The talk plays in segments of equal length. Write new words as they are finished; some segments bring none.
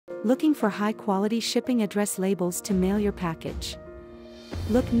Looking for high-quality shipping address labels to mail your package?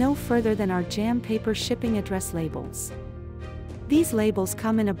 Look no further than our jam paper shipping address labels. These labels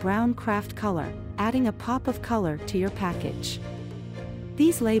come in a brown Kraft color, adding a pop of color to your package.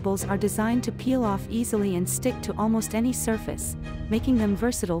 These labels are designed to peel off easily and stick to almost any surface, making them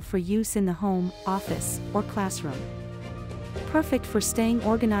versatile for use in the home, office, or classroom. Perfect for staying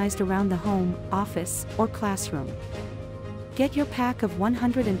organized around the home, office, or classroom. Get your pack of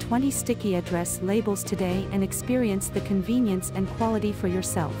 120 sticky address labels today and experience the convenience and quality for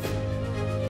yourself.